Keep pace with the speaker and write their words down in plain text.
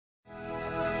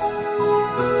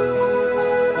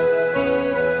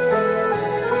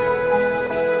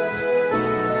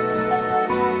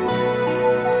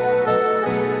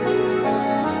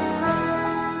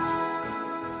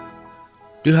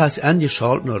Du hast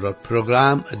angeschaut naar het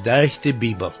programma Durch de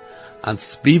Bibel.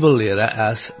 Als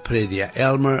Bibellehrer is prediker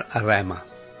Elmer Reimer.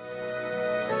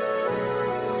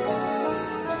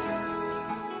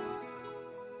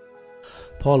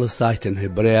 Paulus sagt in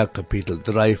Hebräer Kapitel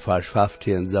 3, Vers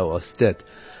 15 zoals dit.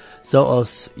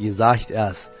 Zoals gesagt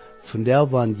is, von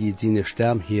der wann je seine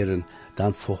Stem hören,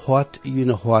 dann verhört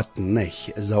jene Horten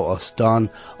nicht, zoals dan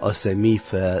als sie mich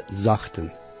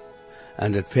versachten.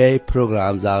 En het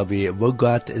programma sagen wir, wo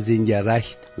Gott sein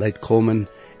Gerecht leid kommen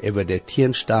über den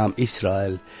Tierstamm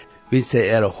Israel, wie sie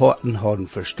ihre Horten haben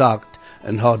verstärkt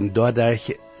und haben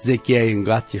dadurch sich gegen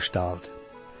Gott gestellt.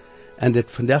 En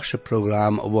het vandaagse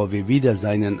programma, wo wir wieder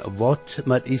seinen wat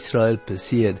mit Israel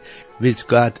passiert, will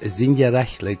Gott sein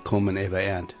Gerecht leid kommen über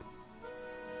Erd.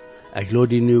 Ich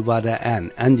lade ihn nu weiter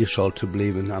an, angeschaut zu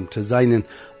bleiben, um zu sein,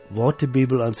 was die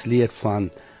Bibel uns lehrt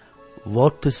von,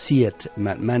 was passiert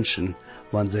mit Menschen,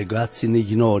 wenn sie Gott seine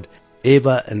Gnade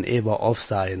ever und ever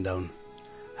aufsehen tun.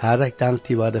 Herr, ich danke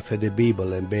dir weiter für die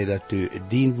Bibel und bete, dass du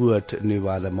dein Wort nu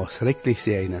weiter machst richtig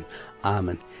sehen.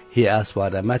 Amen. Hier ist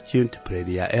weiter Matthew,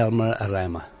 prediker Elmer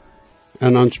Reimer.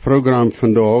 En ons program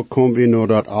vandaag komen we naar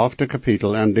dat 11e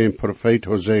kapitel en de profeet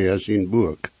Hosea zijn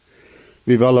boek.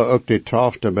 We willen ook de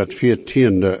 12e met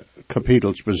 14e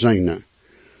kapitels bezijnen.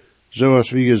 Zoals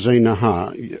we gezien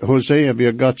hebben, Hosea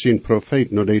weer God zijn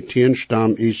profeet naar de 10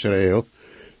 stam Israël,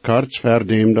 kort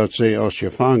verdem dat zij als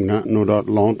gevangenen naar dat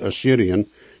land Assyrien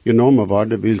genomen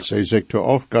worden, wil zij zich toe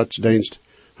afgodsdienst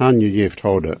aangegeven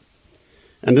houden.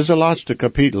 En deze laatste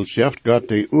kapitel zegt God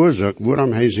de oorzaak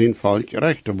waarom hij zijn volk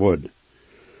rechten wordt.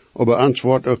 Aber ons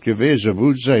wordt ook gewezen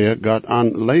hoe zij God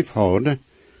aan leef houden,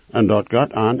 en dat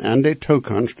God aan en de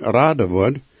toekomst raden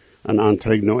wordt, en aan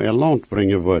terug naar het land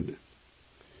brengen wordt.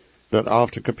 Dat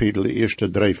 11e kapitel, de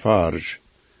eerste 3 vers.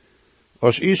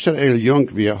 Als Israël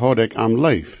jong weer, had ik am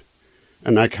leef,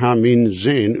 en ik heb mijn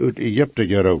zeen uit Egypte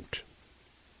geroopt.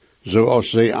 Zoals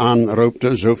zij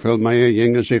aanroopte, zoveel meer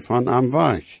gingen zij van am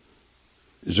weg.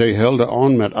 Zij hielden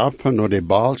aan met apfen naar de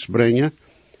baals brengen,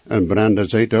 en brandden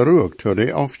zij de rook tot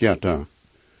de afjetten.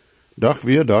 Doch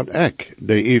weer dat ik,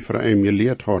 de Ephraim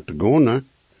geleerd had te gaan,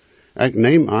 ik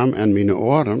neem am en mijn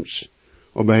arms,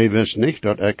 aber hij wist niet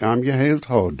dat ik am geheeld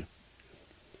had.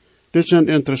 Dit zijn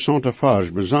interessante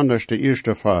vers, besonders de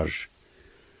eerste vers.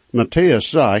 Matthäus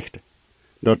zegt,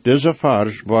 dat deze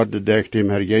vers wordt door de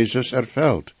Heer Jezus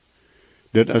ervuld.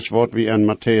 Dit is wat we in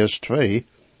Matthäus 2,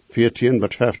 14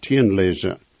 tot 15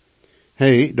 lezen.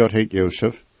 Hij, dat heet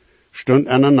Jozef, stond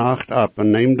in de nacht op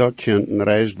en neemt dat kind en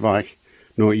reist weg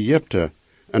naar Egypte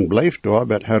en bleef daar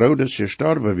bij Herodes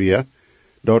gestorven weer,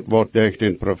 dat wat door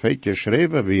den profeet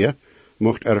geschreven weer,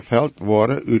 mocht erveld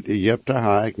worden uit Egypte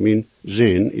ha ik mijn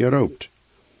zeen geroopt.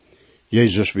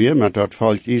 Jezus weer met dat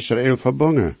volk Israël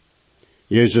verbonden.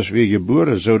 Jezus weer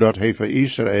geboren, zodat hij voor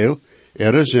Israël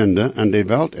ihre zinde en de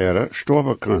welt ihre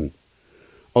sterven kan.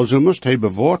 Also moest hij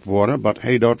bewaard worden, wat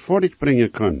hij dat vooruit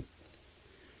brengen kan.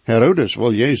 Herodes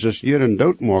wil Jezus hierin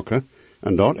doodmaken,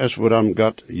 en dat is waarom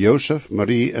God Jozef,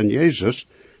 Marie en Jezus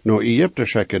naar Egypte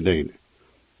schikken deed.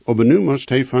 Aber nu moest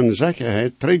hij van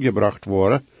zekerheid teruggebracht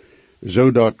worden,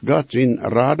 zodat God zijn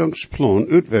radingsplan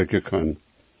uitwerken kan.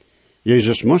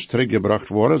 Jezus moest teruggebracht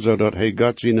worden, zodat hij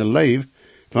God zijn leven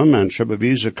van mensen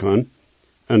bewijzen kan,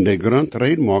 en de grond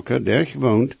redmaken der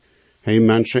gewoond, hij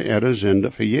mensen ihre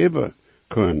zinde vergeven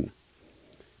kan.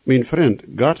 Mijn vriend,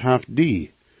 God heeft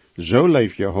die zo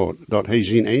lief gehad, dat hij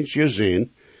zijn eens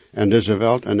gezien, en deze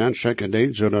welt een aanschikken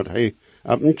deed, zodat hij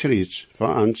op een kruis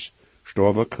voor ons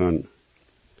sterven kan.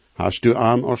 Hast du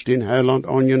arm als den Heiland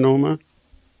aangenomen?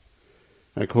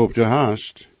 Ik hoop du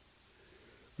hast.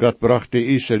 God bracht de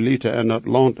Israëlieten in dat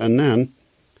land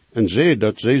en zei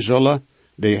dat zij zullen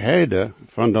de heide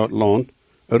van dat land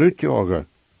uitjagen.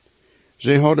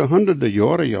 Zij hadden honderden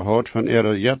jaren gehad van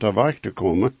ihre jette weg te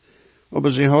komen,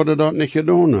 maar zij hadden dat niet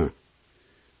gedaan.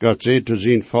 God zei te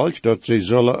zijn volk dat zij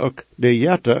zullen ook de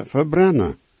jette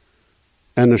verbrennen.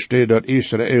 En er staat dat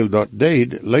Israël dat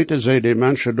deed, lieten zij de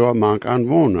mensen daar mank aan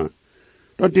wonen.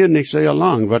 Dat deed niet zeer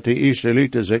lang, wat de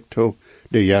Israëlieten zich toe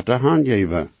de jette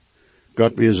aangeven.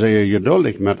 God weer zeer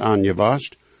geduldig met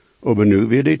aangewast, aber nu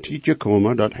weer de tijd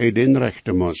gekomen dat hij den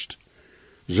rechten moest.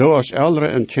 Zoals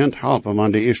elderen een kind helpen,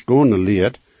 wanneer de eerst gaan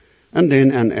leert, en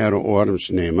den in ihre arms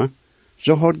nemen,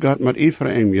 zo had God met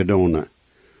Ephraim gedaan.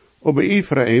 Aber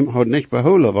Ephraim had niet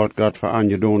behouden wat God voor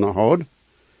aangedaan had.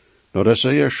 Dat is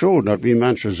zeer zo dat we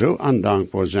mensen zo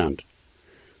ondankbaar zijn.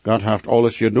 God heeft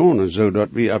alles gedaan, zodat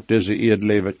we op deze aarde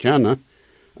leven kennen,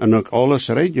 en ook alles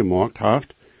reed gemaakt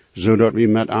heeft, zodat we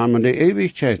met hem in de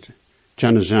eeuwigheid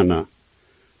kunnen zijn.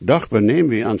 Doch benemen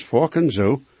we ons volken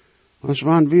zo, als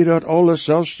wanneer we dat alles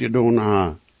zelfs gedaan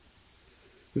hebben.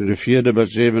 de 4e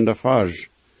tot 7e vers,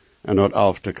 en het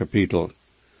 11e kapitel.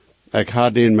 Ik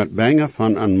had den met bange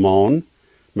van een man,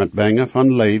 met bange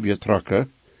van leef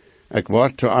getrokken. Ik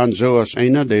word toe aan zoals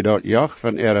een die dat jacht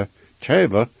van ere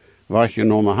tjeive, wat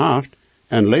genomen heeft,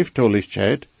 en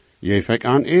leeftoligheid, geef ik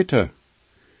aan eten.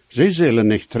 Zij zullen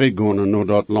niet teruggaan naar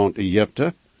dat land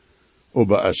Egypte,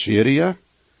 over Assyrië,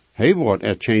 hij wordt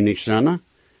erkennig zijn,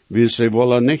 wil zij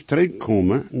willen niet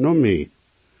terugkomen naar mij.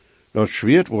 Dat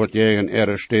Schwert wordt tegen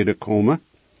ere steden komen,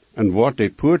 en wordt de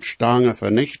poortstangen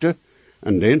vernichten,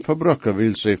 en den verbrukken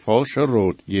wil zij valsche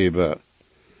rood geven.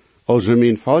 Also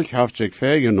mijn volk heeft zich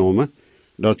vergenomen,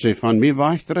 dat zij van mij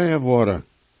wegdreven worden.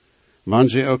 Wanneer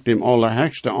zij ook dem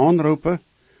Allerhöchste aanroepen,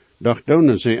 doch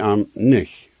doen zij am niet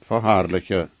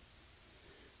verhaarlijken.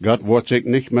 God wordt zich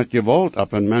niet met geweld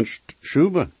op een mens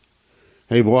schuwen.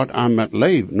 Hij wordt aan met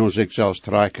leef naar zichzelf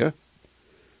trekken.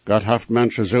 God heeft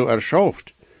mensen zo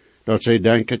erschaft, dat zij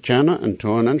denken kennen en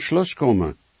toen een schluss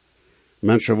komen.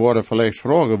 Mensen worden vielleicht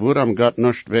vragen, waarom God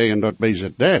niet wegen dat bij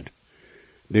zich deed.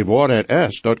 Die waarheid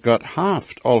is, dat God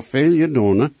heeft al veel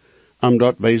gedaan, om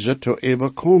dat bij zich te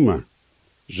overkomen.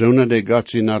 Zonder die God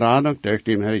zijn rading tegen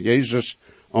dem Herr Jezus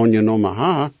aangenomen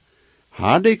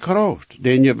had die kracht,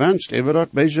 den je wenst, over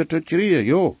dat bij zich te krijgen,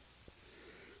 jo.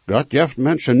 God geeft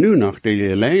mensen nu nog de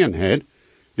gelegenheid,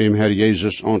 dem Herr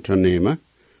Jezus aan te nemen,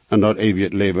 en dat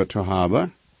eeuwig leven te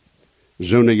hebben.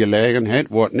 Zo'n gelegenheid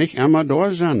wordt niet immer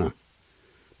door zijn.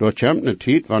 Dat komt een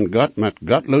tijd, wanneer God met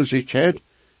godloosheid,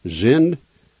 zin,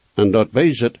 en dat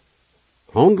bezit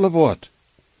handelen wordt.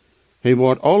 Hij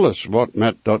wordt alles wat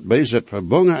met dat bezit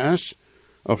verbonden is,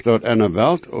 of dat in een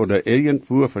welt of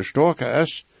irgendwo verstoken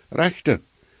is, rechten,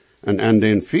 en aan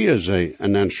den vierzee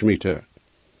en dan schmieten.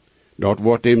 Dat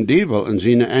wordt dem duivel en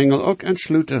zijn engel ook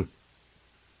entsluiten.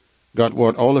 God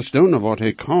wordt alles doen wat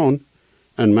hij kan,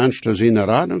 en mens te zijn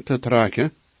rading te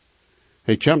trekken.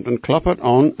 Hij komt en klappert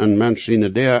aan, en mens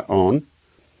zijn deur aan,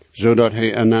 zodat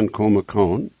hij en dan komen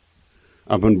kan.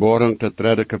 Openbaring het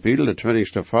 3e kapitel, de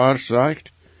 20e vers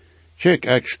zegt, kijk,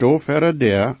 ik sto verre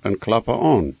deur en klappe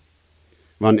aan.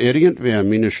 Wanneer irgendwer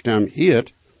mijn stem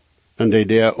hoort, en die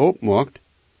deur opmaakt,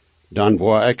 dan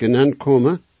waar ik in hen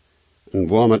komen, en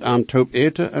waar met hem top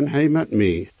eten, en hij met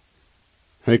mij.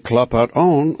 Hij klappert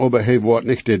aan, aber hij wordt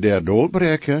niet de deur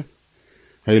doorbreken.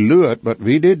 Hij luurt wat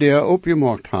wie de deur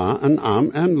opgemaakt ha, en arm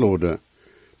aanloden.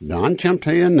 Dan komt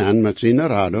hij in hen met zijn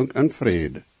rading en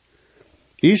vrede.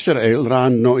 Israël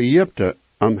ran naar Egypte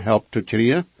om help te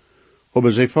krijgen,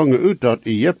 aber zij vangen uit dat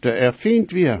Egypte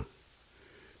erfiend weer.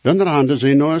 Dan randen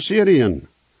zij naar Assyrien,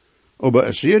 aber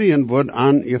Assyrien wordt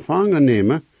aan gevangen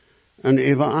nemen en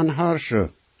even aan harsje.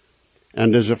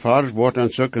 En deze vers wordt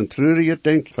aan zulke treurige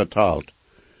ding vertaald.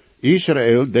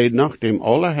 Israël deed nog dem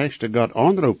Allerhöchste God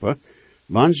aanroepen,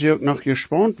 wanneer ze ook nog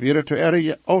gespannen werden te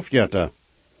erge afjetten.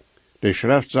 De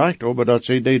schrift zegt aber dat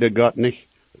zij deden God niet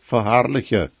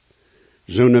verhaarlijken.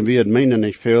 Zonen wie het menen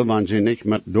niet veel, wanneer ze niet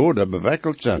met doden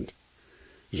bewikkeld zijn.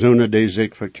 Zonen die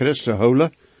zich voor Christus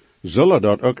houden, zullen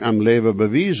dat ook am leven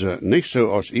bewijzen, niet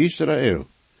zoals Israël.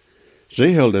 Zij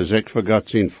hielden zich voor God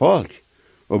zijn volk,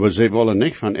 aber zij willen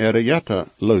niet van Jetten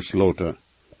loslaten.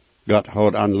 God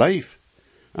houdt aan leef,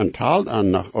 en taalt aan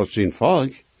nog als zijn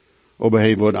volk, aber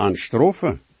hij wordt aan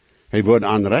straffen, hij wordt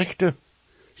aan rechten,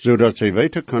 zodat zij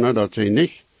weten kunnen dat zij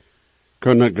niet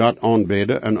kunnen God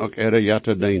aanbidden en ook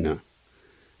Jetten dienen.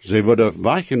 Zij worden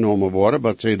weggenomen worden,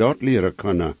 wat zij dat leren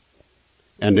kunnen.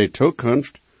 En de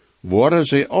toekomst worden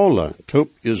zij alle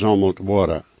toegezameld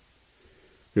worden.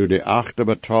 Nu de 8e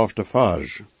tot 12e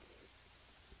vers.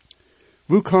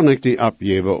 Hoe kan ik die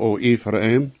opgeven, o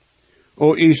Ephraim?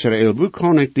 O Israël, hoe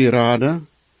kan ik die raden?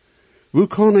 Hoe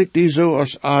kan ik die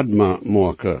zoals Adma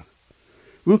maken?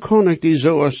 Hoe kan ik die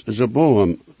zoals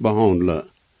Zeboam behandelen?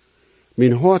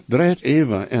 Mijn hart draait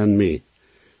even aan mij.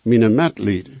 Mijn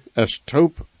medlied is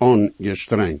taub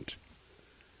ongestrengd.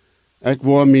 Ik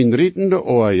wou mijn rietende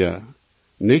oorje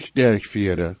niet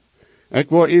durchvieren. Ik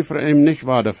wou Ephraim niet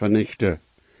waarde vernichten.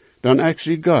 Dan ik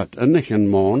zie God en niet een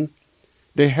man,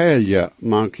 de heilige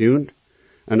maakjunt,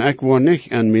 en ik wou niet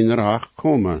in mijn raag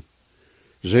komen.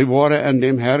 Zij worden in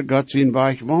dem Herr God zijn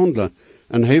weg wandelen,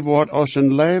 en hij wordt als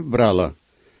een lijfbrille.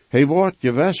 Hij wordt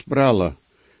gewestbrille,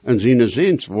 en zijn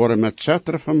ziens worden met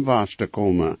scepter van waste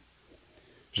komen.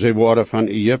 Zij worden van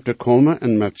Egypte komen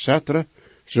en met scepter,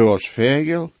 zoals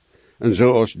vegel, en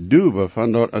zoals duwen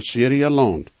van dat Assyrië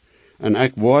land. En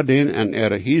ik word den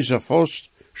en hieze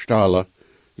vaststellen,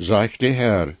 zegt de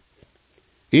Heer.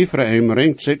 Ephraim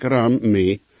ringt zich ram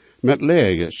mee met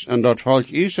legers, en dat volk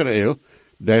Israël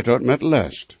deed dat met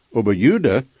lest. Aber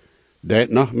Juda deed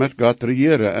nog met God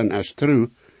regeren en is trouw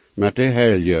met de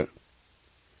heilige.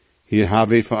 Hier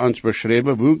habe ich voor ons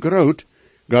beschreven hoe groot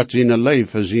God zijn leven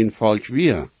voor zijn volk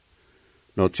weer.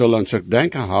 Dat zal ons ook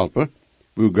denken helpen,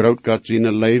 hoe groot God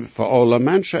zijn leven voor alle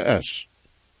mensen is.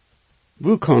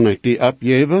 Hoe kan ik die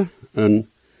opgeven? En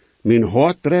mijn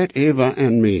hart draait even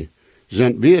in mij.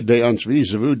 Zijn weer die ons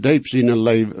wijzen hoe diep zijn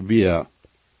leven weer.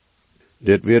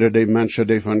 Dit waren die mensen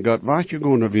die van God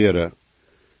weggegaan waren.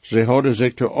 Ze hadden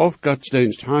zich te oft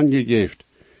godsdienst aangegeven.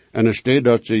 En er staat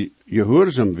dat ze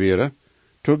gehoorzaam waren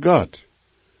to God.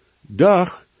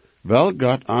 Doch wil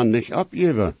God aan niet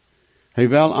opgeven. Hij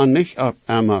wil aan niet op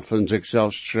Emma van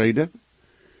zichzelf scheiden.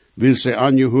 Wil ze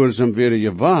aangehoorzaam werden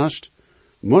gewaast,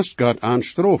 moest God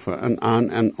aanstrofen en aan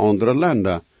een andere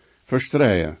landen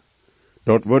verstreien.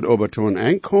 Dat wordt over toen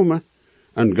aankomen,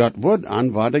 en God wordt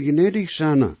aan waarde gnedig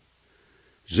zijn.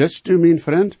 Zitst u, mijn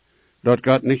vriend, dat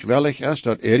God niet willig is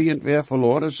dat irgendwer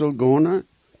verloren zal gaan?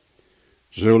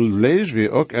 Zo lezen we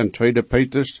ook in 2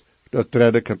 Petrus, dat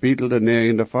 3 kapitel, de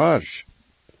 9e vers.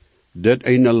 Dit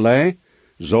ene lei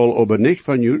zal aber niet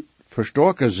van u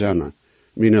verstoken zijn,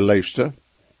 mijn liefste,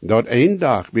 dat een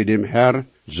dag bij dem Herr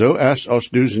zo is als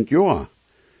 1000 jaar,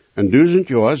 en 1000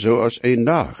 jaar zo als een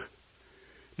dag.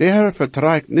 De Herr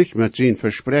vertreikt niet met zijn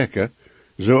verspreken,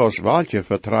 zoals welke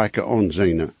vertreiken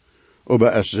onzijne,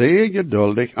 aber is zeer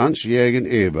geduldig ans jegen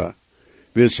eeuwen,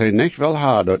 wil zij niet wel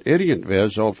ha dat irgendwer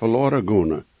zal verloren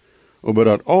gaan, aber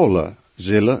dat alle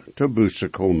zullen te busse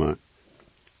komen.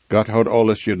 God had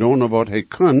alles gedaan wat hij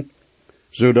kon,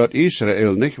 zodat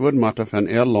Israël niet wordt moeten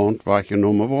van land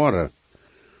weggenomen worden.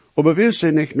 Aber wil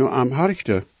zij niet nur am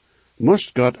harten,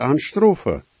 moest God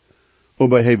aanstrofen.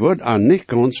 Aber hij wordt aan niet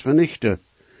ganz vernichten.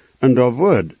 En daar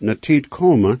wordt een tijd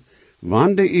komen,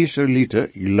 wanneer de Israëlieten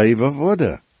leven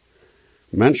worden.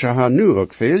 Mensen hebben nu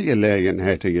ook veel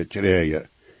gelegenheden gekregen.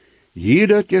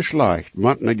 Jeder geslacht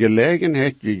moet een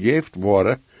gelegenheid gegeven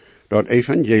worden, dat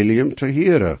evangelium te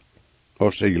horen.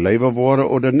 Of ze leven worden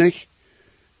of niet,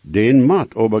 den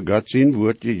moet over God zijn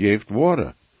woord gegeven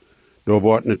worden. Daar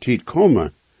wordt een tijd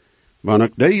komen, wanneer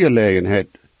ook die gelegenheid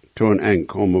toen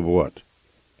aankomen wordt.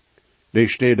 Die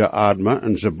steden Adma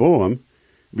en Zeboam,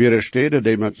 weer steden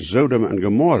die met Sodom en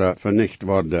Gomorra vernicht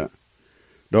worden.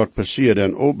 Dat passeert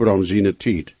in Obram zijn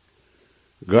tijd.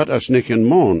 God is niet een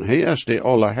man, hij is de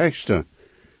Allerhoogste,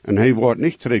 en hij wordt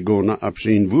niet teruggaan op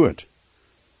zijn woord.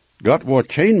 God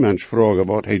wordt geen mens vragen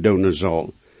wat hij doen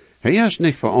zal. Hij is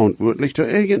niet verantwoordelijk door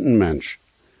eigen mens.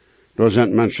 Er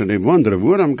zijn mensen die wonderen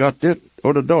waarom God dit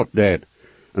of dat deed,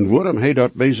 en waarom hij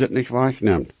dat bezit niet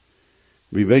wegneemt.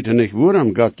 We weten niet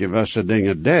waarom God gewisse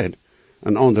dingen deed,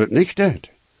 en anderen niet deed.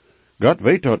 God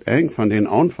weet dat eng van den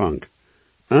aanvang,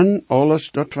 en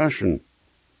alles daartussen.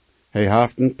 Hij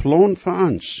heeft een plan voor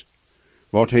ons,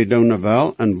 wat hij doen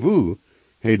wil en hoe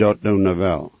hij dat doen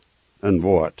wil, en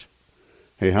wat.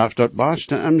 Hij heeft dat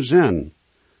beste im zin,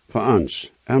 voor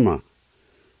ons, immer.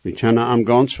 We kunnen hem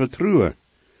ganz vertrouwen,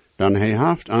 dan hij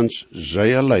heeft ons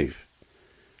zeer lief.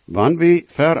 Wanneer we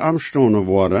ver am stonen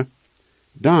worden,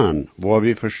 dan waar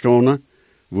we verstonen,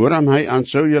 waarom hij ons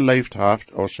zo geleefd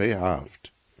heeft als hij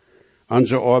heeft.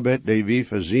 Onze arbeid die we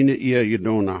voor zijn eer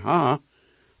gedaan ha,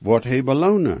 wordt hij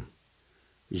belonen.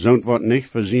 Zo'n wat niet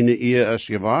voor zijn eer is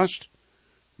gewaast,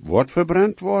 wordt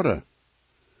verbrand worden.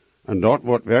 En dat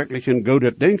wordt werkelijk een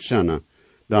goede ding zijn,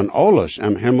 dan alles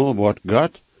im Himmel wordt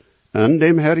God en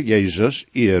dem Herr Jezus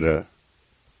ere.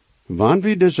 Wanneer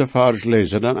we deze vers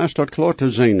lezen, dan is dat klaar te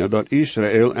zien dat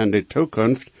Israël in de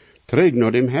toekomst terug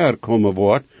naar dem Herr komen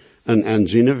wordt en in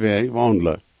zijn weg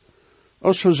wandelen.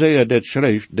 Als Hosea dit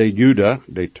schrijft, de Juda,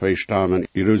 de 2 stammen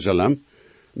Jeruzalem,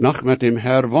 nog met dem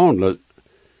Herr wandelen,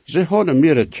 ze hadden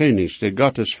meer het kennis die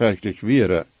gottesvechtig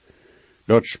waren.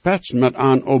 Dat spetst met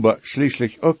aan ober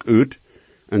schließlich ook uit,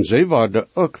 en zij werden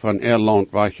ook van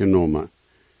land weggenomen.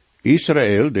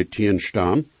 Israël, de 10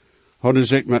 stam, hadden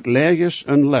zich met leges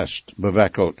en lest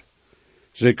bewikkeld.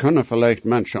 Ze kunnen vielleicht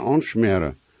mensen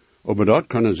aansmeren, aber dat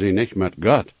kunnen ze niet met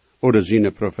God oder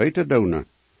zijn profeten doen.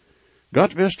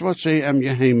 God wist wat ze im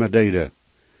geheime deden,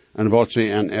 en wat ze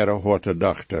in ihre horte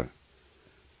dachten.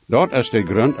 Dat is de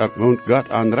grond ook woont God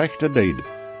aan rechte deed.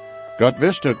 God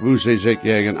wist ook hoe ze zich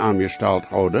tegen aangesteld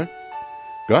houden.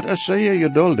 God is zeer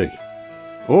geduldig.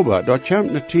 Aber dat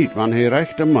komt een tijd wanneer hij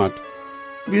rechte moet,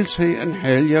 wil hij een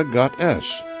heilige God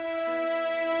is.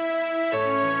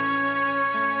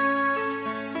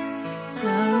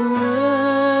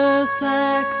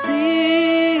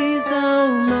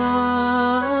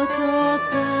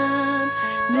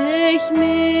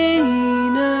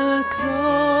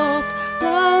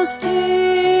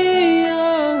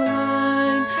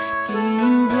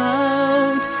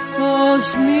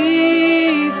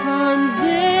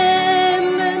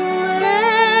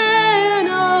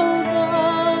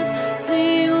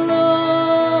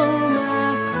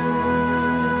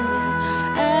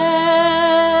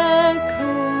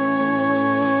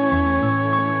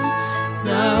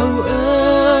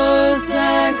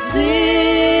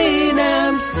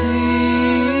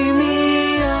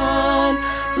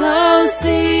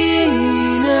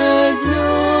 dine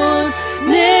gnåd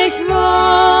nicht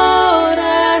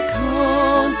vara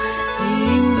kon,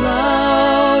 din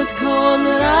blaut kon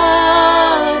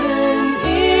raden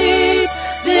ut,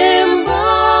 dem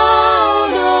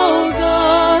baun och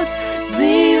gott,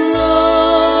 sin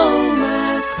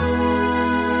loma kon,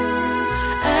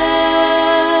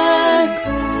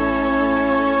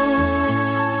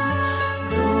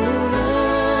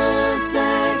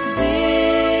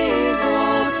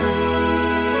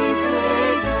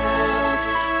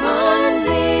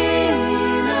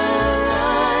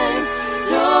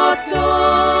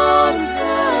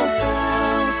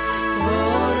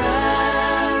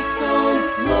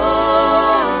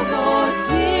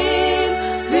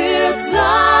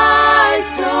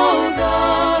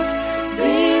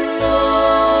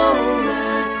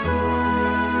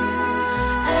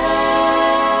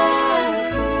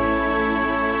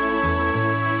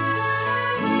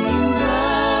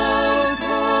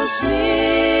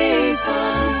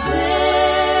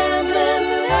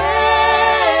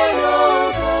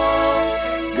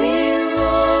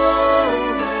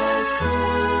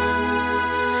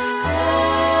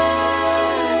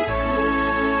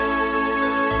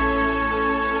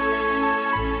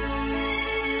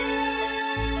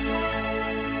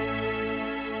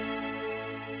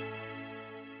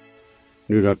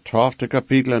 Nu dat 12e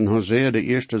kapitel in Hosea, de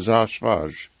eerste 6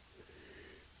 vers.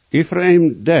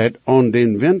 Ephraim deed aan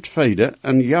den windveide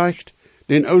en jaagt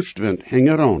den oostwind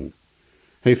aan.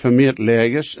 Hij vermeert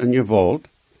legers en geweld.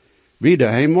 Wieder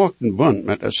hij maakt een bond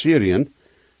met Assyrien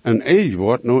en eil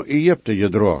wordt naar Egypte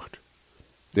gedraagd.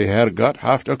 De Heer God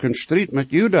heeft ook een strijd met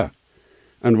Juda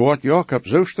en wordt Jacob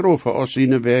zo straffen als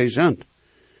zijn wij zijn.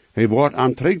 Hij wordt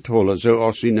aan terugholen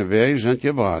zoals zijn wij zijn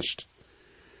gewaast.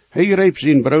 Hij greep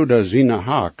zijn broeder zijn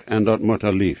haak en dat moet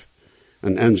lief.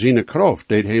 En zijn kracht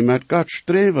deed hij met God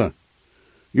streven.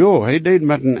 Jo, hij deed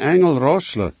met een engel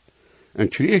rosselen en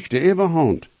kreeg de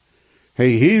eeuwehand. Hij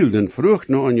hield en vroeg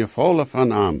nog een gevallen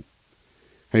van hem.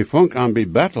 Hij vond aan bij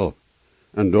battle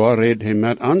en daar reed hij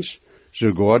met ons,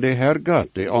 sogar de Heer God,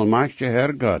 de almachtige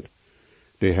Heer God.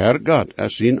 De Heer God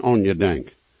is zijn ongedenk.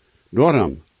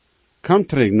 Daarom, kom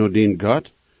terug naar dien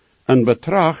God en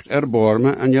betracht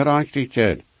erbarmen en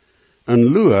gerechtigheid.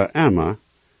 En luur Emma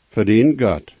voor dien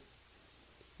God.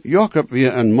 Jacob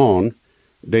weer een man,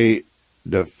 die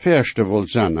de verste wil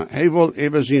zijn. Hij wil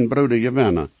even zijn broeder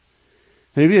gewinnen.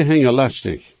 Hij weer hingen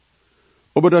lastig.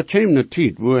 Maar dat kwam een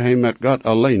tijd waar hij met God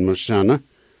alleen moest zijn,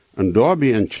 en daar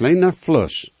bij een kleine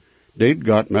fluss deed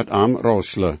God met hem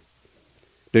rosselen.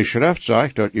 De schrift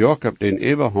zegt dat Jacob den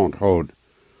eeuwehand houdt,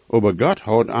 maar God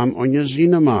houdt hem aan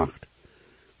zijn macht.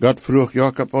 God vroeg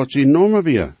Jacob wat zijn naam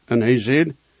weer, en hij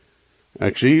zei,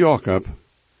 ik zie Jacob.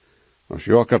 Als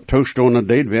Jacob toestonden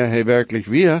deed waar hij werkelijk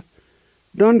weer,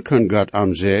 dan kan God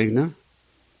hem zegenen.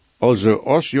 Also,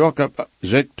 als Jacob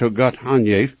zich tot God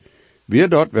aangeeft, wie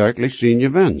dat werkelijk zijn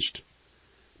gewenst.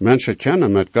 Mensen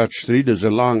kennen met God strijden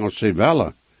zolang als ze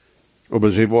willen, maar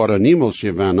ze worden niemals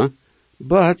gewinnen,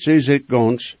 maar ze zich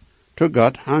gans tot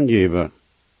God aangeven.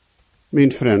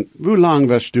 Mijn vriend, hoe lang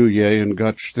wirst du jij in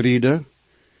God strijden?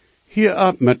 Hier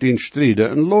ab met den strijden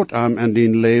en laat hem in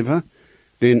den leven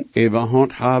den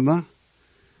eeuwehand hebben.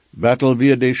 Battle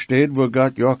weer de steed waar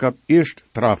God Jacob eerst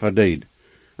trafen deed.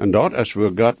 En dat is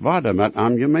waar God waarde met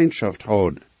hem gemeenschap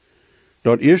houdt.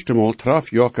 Dat eerste Mal traf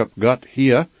Jacob God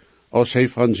hier, als hij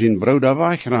van zijn broeder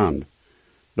wegraan.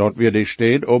 Dat weer de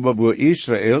steed over waar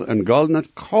Israël een goldenen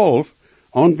kalf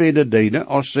aanbeden deden,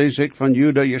 als zij zich van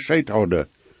Juda gescheid hadden.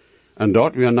 En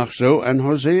dat weer nog zo in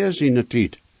Hosea zijn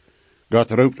tijd.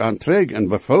 God roept aan terug en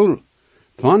bevoel,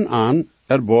 van aan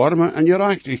erbarmen en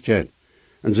gerechtigheid.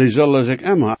 En zij zullen zich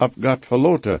immer op God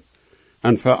verlaten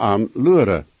en voor hem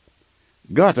luren.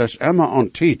 God is immer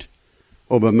aan tijd,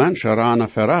 maar mensen ranen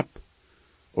verab,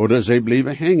 oder zij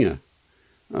blijven hangen.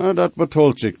 Dat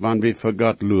betoelt zich, wanneer we voor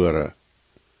God luren.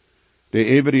 De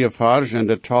eeuwige vers in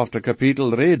het 12e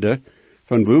kapitel reden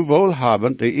van hoe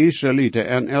welhabend de Israëlieten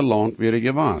en er land weer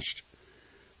geweest.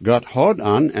 God had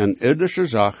aan en irdische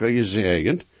zaken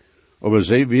gezegend, maar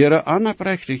zij weer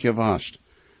onoprechtig geweest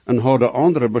en hadden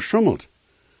anderen beschummeld.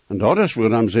 En dat is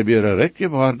waarom ze weer recht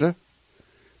geworden.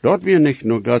 Dat weer niet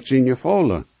nur God zijn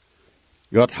gevallen.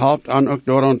 God helpt aan ook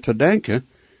daaraan te denken,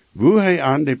 hoe hij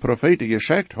aan de profeten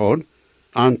gezegd had,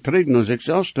 aan terug naar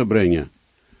zichzelf te brengen.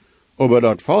 Maar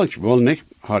dat volk wil niet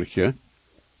hartje,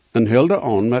 en hielde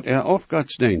aan met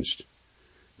afgodsdienst.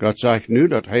 God zegt nu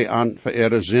dat hij aan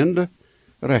vereerde zinde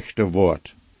rechter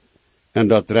wordt. En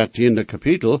dat 13e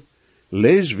kapitel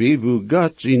lees wie hoe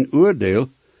God zijn oordeel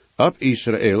op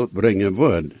Israël brengen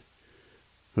wordt.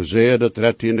 Hosea, dat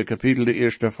 13e kapitel, de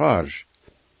eerste vers.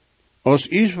 Als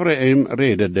Israël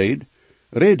reden deed,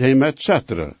 reed hij met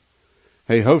Zetre.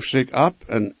 Hij hoofd zich op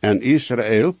en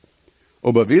Israël,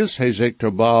 aber wils hij zich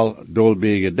te Baal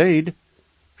dolbege deed,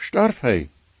 starf hij.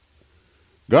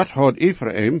 God had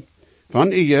Ephraim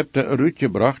van Egypte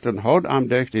uitgebracht en had hem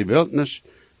durch die wildnis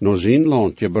naar zijn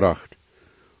land gebracht.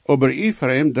 Aber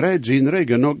Ephraim draait zijn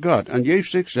regen naar God en geeft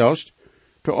zich zelfs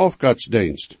te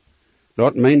afgodsdienst.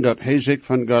 Dat meent dat hij zich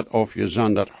van God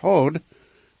afgezonderd had,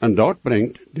 en dat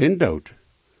brengt den dood.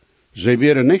 Zij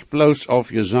werden niet bloos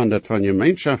afgezonderd van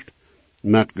gemeenschap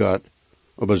met God,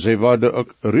 aber zij worden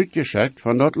ook uitgezet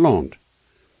van dat land.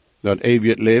 Dat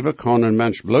eeuwig leven kan een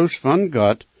mens bloos van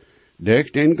God,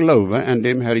 durch den geloven en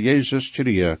dem Herr Jezus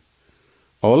schreeuwen.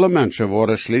 Alle mensen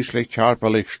worden schließlich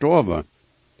körperlich sterven,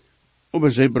 aber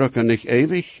zij brücken nicht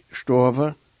ewig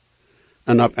sterven,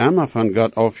 en op einmal van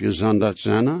God afgezonderd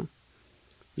zijn,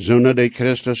 zonder die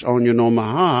Christus aangenomen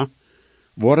ha,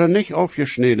 worden niet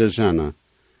afgesneden zijn.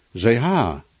 Zij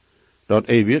ha, dat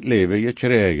eeuwig leven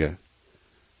gekregen.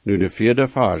 Nu de 4e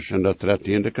vers in dat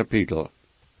 13e kapitel.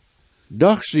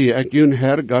 Doch zie ik jun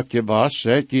Herr God je was,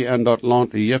 zet je in dat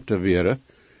land Egypte weren,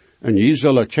 en je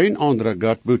zullen geen andere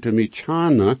God buiten mij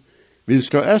tjane,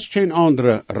 willst du es geen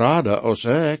andere raden als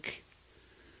ik?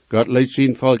 God laat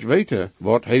zijn volk weten,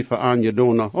 wat hij voor aan je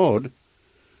doen had.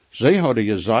 Zij hadden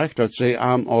gezegd dat zij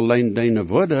aan alleen dienen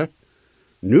worden.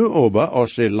 Nu aber,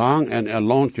 als zij lang in er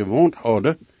land gewoond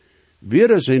hadden,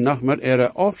 werden zij nog met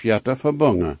ihre afjetten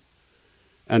verbonden.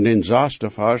 En in 6e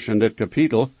vers in dit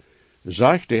kapitel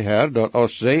zegt de Heer dat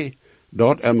als zij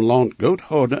dat im land goed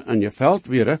hadden en geveld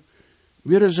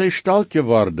werden zij stalt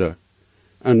geworden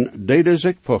en deden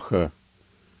zich puchen.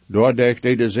 Doordat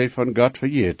deden zij van God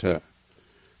vergeten.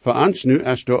 Voor ons nu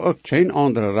is er ook geen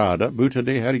andere raden buiten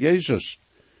de Heer Jezus.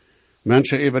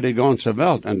 Mensen over de ganze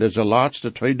wereld en deze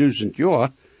laatste 2000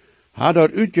 jaar had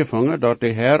dat uitgevangen dat de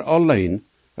Heer alleen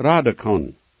raden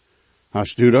kan.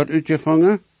 Hast du dat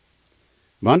uitgevangen?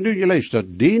 Wanneer je leest dat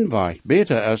dien weg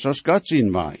beter is als God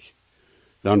zijn weg,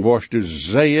 dan worst du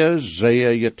zeer,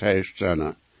 zeer getäuscht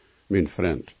zijn, mijn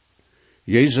vriend.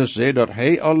 Jezus zei dat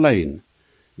hij alleen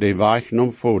de weg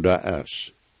naar voren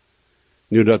is.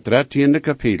 Nu dat 13e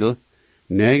kapitel,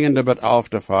 9e tot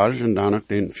 11e vers en dan ook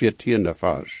den 14e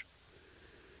vers.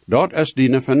 Dat is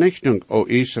die vernichting, o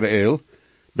Israël,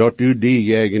 dat du die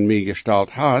tegen mij gestalt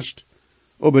hast,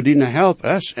 aber die help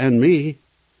is en mij.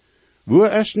 Wo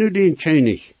is nu die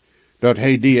König, dat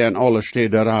hij die in alle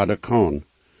steden raden kan,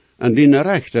 en die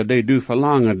rechter die du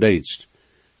verlangen deedst?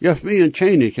 Geef mij een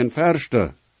König en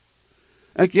verste.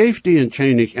 Ik geef die een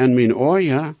König en mijn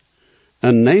oor,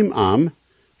 en neem am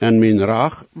en mijn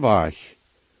rach weg.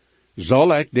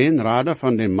 Zal ik den raden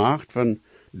van de macht van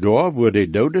daar wo de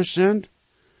doden zijn?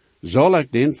 Zal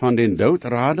ik den van den dood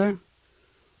raden?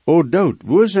 O dood,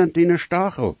 wo zijn die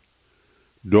stachel?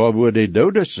 Daar wo de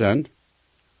doden zijn,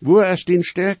 wo is die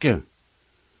sterke?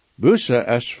 Busse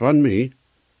is van mij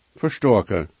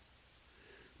verstorken.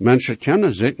 Mensen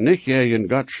kennen zich niet tegen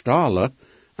God stalen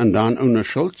en dan onder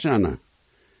schuld zijn.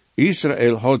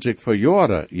 Israël had zich voor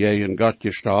jaren tegen God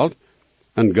gestald,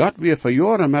 en God weer voor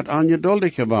jaren met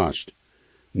ongeduldig geweest.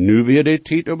 Nu weer de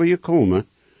tijd over je komen,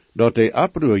 dat de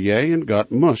oproer tegen God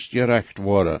moest gerecht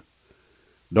worden.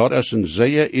 Dat is een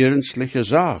zeer ernstliche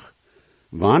zaak,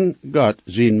 wanneer God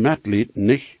zijn metlied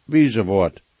niet wijzen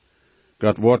wordt.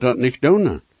 God wordt dat niet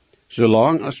doen,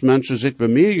 zolang als mensen zich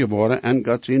bemerken worden en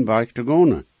God zijn weg te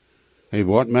gaan. Hij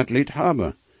wordt metlied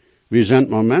hebben. We zijn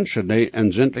maar mensen die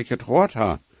inzindelijk het woord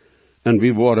hebben, en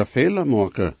we worden vele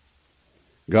maken.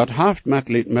 God heeft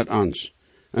metlied met ons,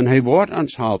 en hij wordt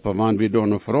ons helpen, wanneer we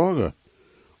door vragen.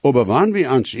 Aber wanneer we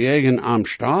ons eigen arm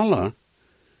stalen,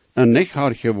 en niet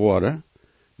hard geworden,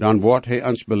 dan wordt hij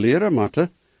ons beleren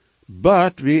moeten,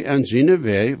 dat we in zijn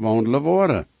weg wandelen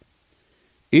worden.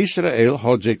 Israël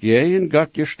had zich tegen God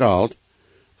gestald,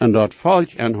 en dat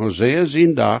volk in Hosea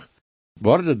zijn dag,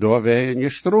 worden door wegen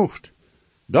gestraft.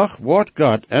 Doch wordt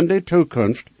God in de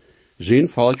toekomst zijn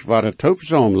volk waren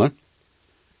toepzamelen,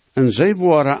 en zij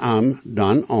worden hem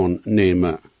dan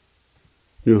aannemen.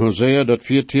 Nu Hosea dat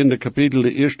 14e kapitel,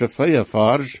 de eerste 4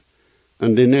 vers,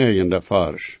 en de 9e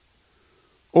vers.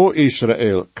 O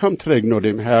Israël, kom terug naar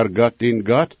dem Herr God, din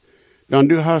God, dan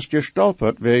du hast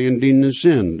gestolpert wegen dine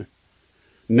zind.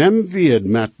 Neem weer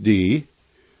met die,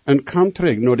 en kom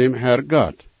terug naar dem Herr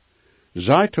God.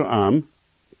 Zei to am,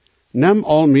 neem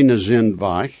al meine zind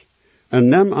weg, en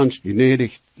neem ons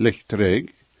gnädiglich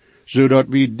terug, zodat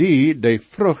we die de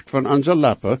vrucht van onze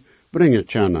lippen brengen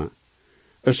kunnen.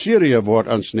 Assyrië wordt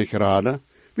ons niet raden,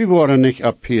 we worden niet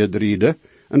opgedrieden,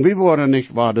 en we worden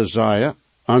niet waarde zeggen,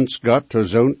 ons God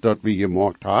toezoont dat we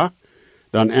gemaakt hebben,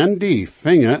 Dan en die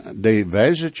vingen de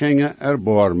wijze tjenge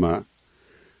erbarmen.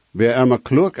 Wie emmer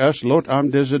klug is, laat am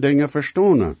deze dingen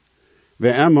verstonen.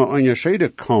 Wie emmer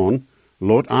onderscheiden kan,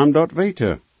 laat am dat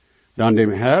weten. Dan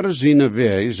dem Herr zijn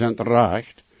wegen zijn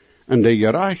recht, en de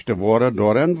gerechte worden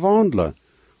door hen wandelen,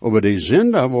 aber de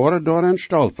zinder worden door hen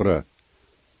stolperen.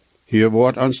 Hier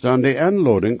wordt ons dan de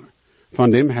inlading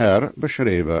van dem Herr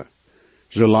beschreven.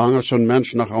 Zolang zo'n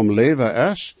mens nog om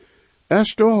leven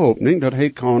is de hoopning dat hij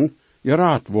kan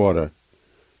geraad worden.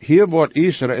 Hier wordt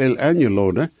Israël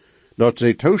ingeladen dat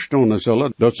zij toestaan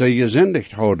zullen dat zij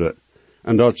gezindigd houden,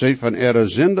 en dat zij van ihre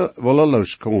zinde willen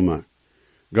loskomen.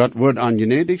 God wordt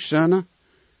aangenedig zijn,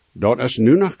 dat is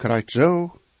nu nog krijgt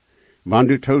zo.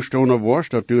 Wanneer du toestaan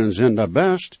wordt dat du een zinder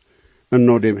bent, en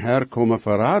naar dem Herr komen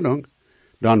verrading,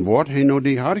 dan wordt hij naar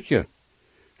die hartje.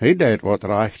 Hij deed wat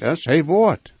recht is, hij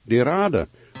wordt die rade.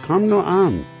 Kom nou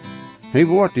aan. Hij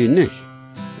wordt die niet.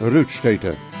 Ruud steht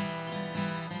er.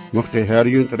 Mocht de Herr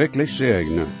junt reklich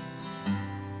segnen.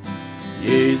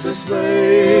 Jesus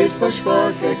weet, was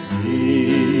schwach ik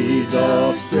zie,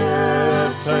 doch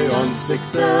geeft hij ons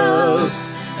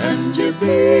zichzelf, en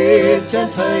gebet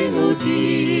kent hij nu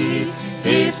die,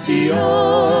 heeft die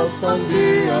op van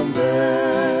u am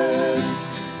best.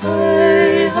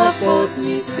 Hij hat God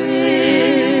niet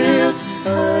veert,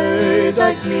 hij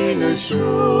dekt meine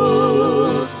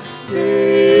schuld.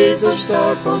 Jezus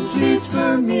starb und litt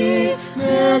für mich,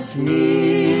 merkt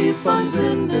mich von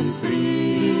Sünden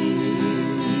frei.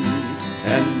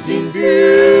 En zijn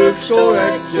buik zo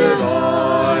echt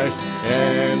gereicht,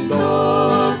 en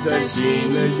dort er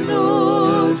seine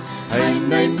Glut, hij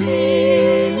neemt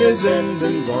meine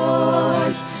Sünden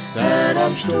weich, der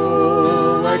am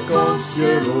Stuhl kommt's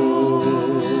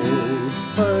geruht.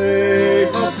 Hij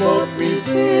hat Gott mich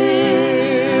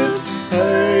verehrt,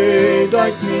 hij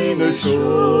dekt meine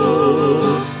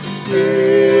Schuld.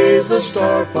 Jesus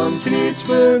starb am Kreuz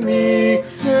für mich,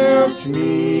 macht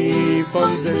mich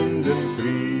von Sünden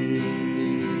frei.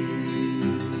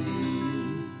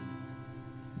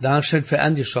 Dankeschön für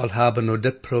angeschaut haben nur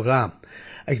das Programm.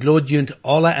 Ich lade junt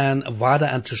alle an, weiter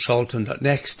anzuschalten das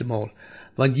nächste Mal.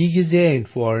 Wenn je gesehen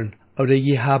worden, oder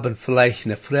je haben vielleicht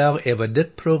eine Frage über das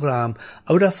Programm,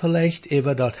 oder vielleicht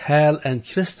über das Heil in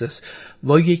Christus,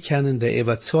 wo je können die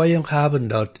Überzeugung haben,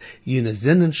 dass jene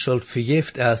Sinnenschuld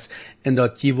vergift ist, und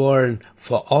dass je wollen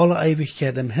vor aller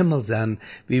Ewigkeit im Himmel sein,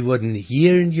 wir würden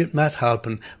hier in jut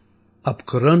mithelfen,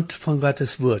 aufgrund von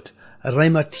Gottes Wort.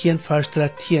 Römer 10, Vers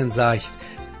 13 sagt,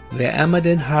 wer immer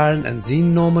den Herrn in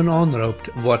seinen Namen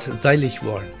anruft, wird seilig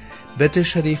worden. Bitte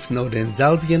schrift noch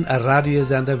denselben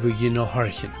Radiosender, wo je noch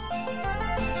horchen.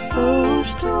 O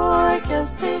stark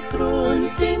ist der Grund,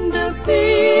 den der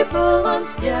Bibel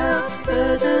uns gibt,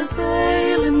 für das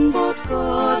Heilen, was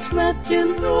Gott mit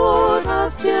Genot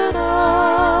hat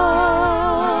gerat.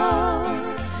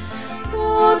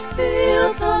 Gott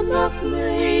fehlt dann noch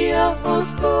mehr, aus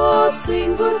Gott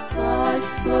sein gut zeigt,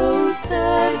 bloß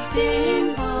deckt den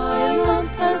Heiland,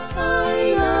 das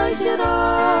einer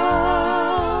gerat.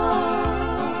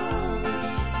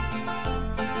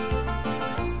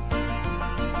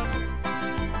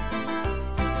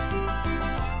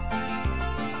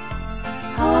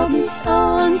 Hab nicht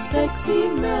Angst, ich sie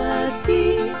mit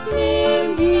dir, nehm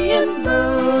die in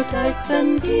Not, ich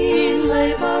send die,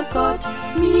 lieber Gott,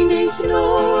 mir nicht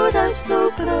Not, ich so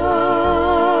groß.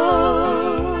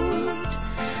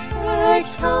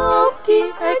 Ich hab die,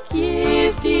 ich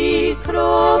geb die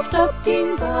Kraft auf den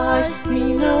Berg,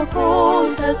 meine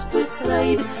Hand, es wird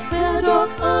leid, wer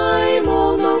doch ein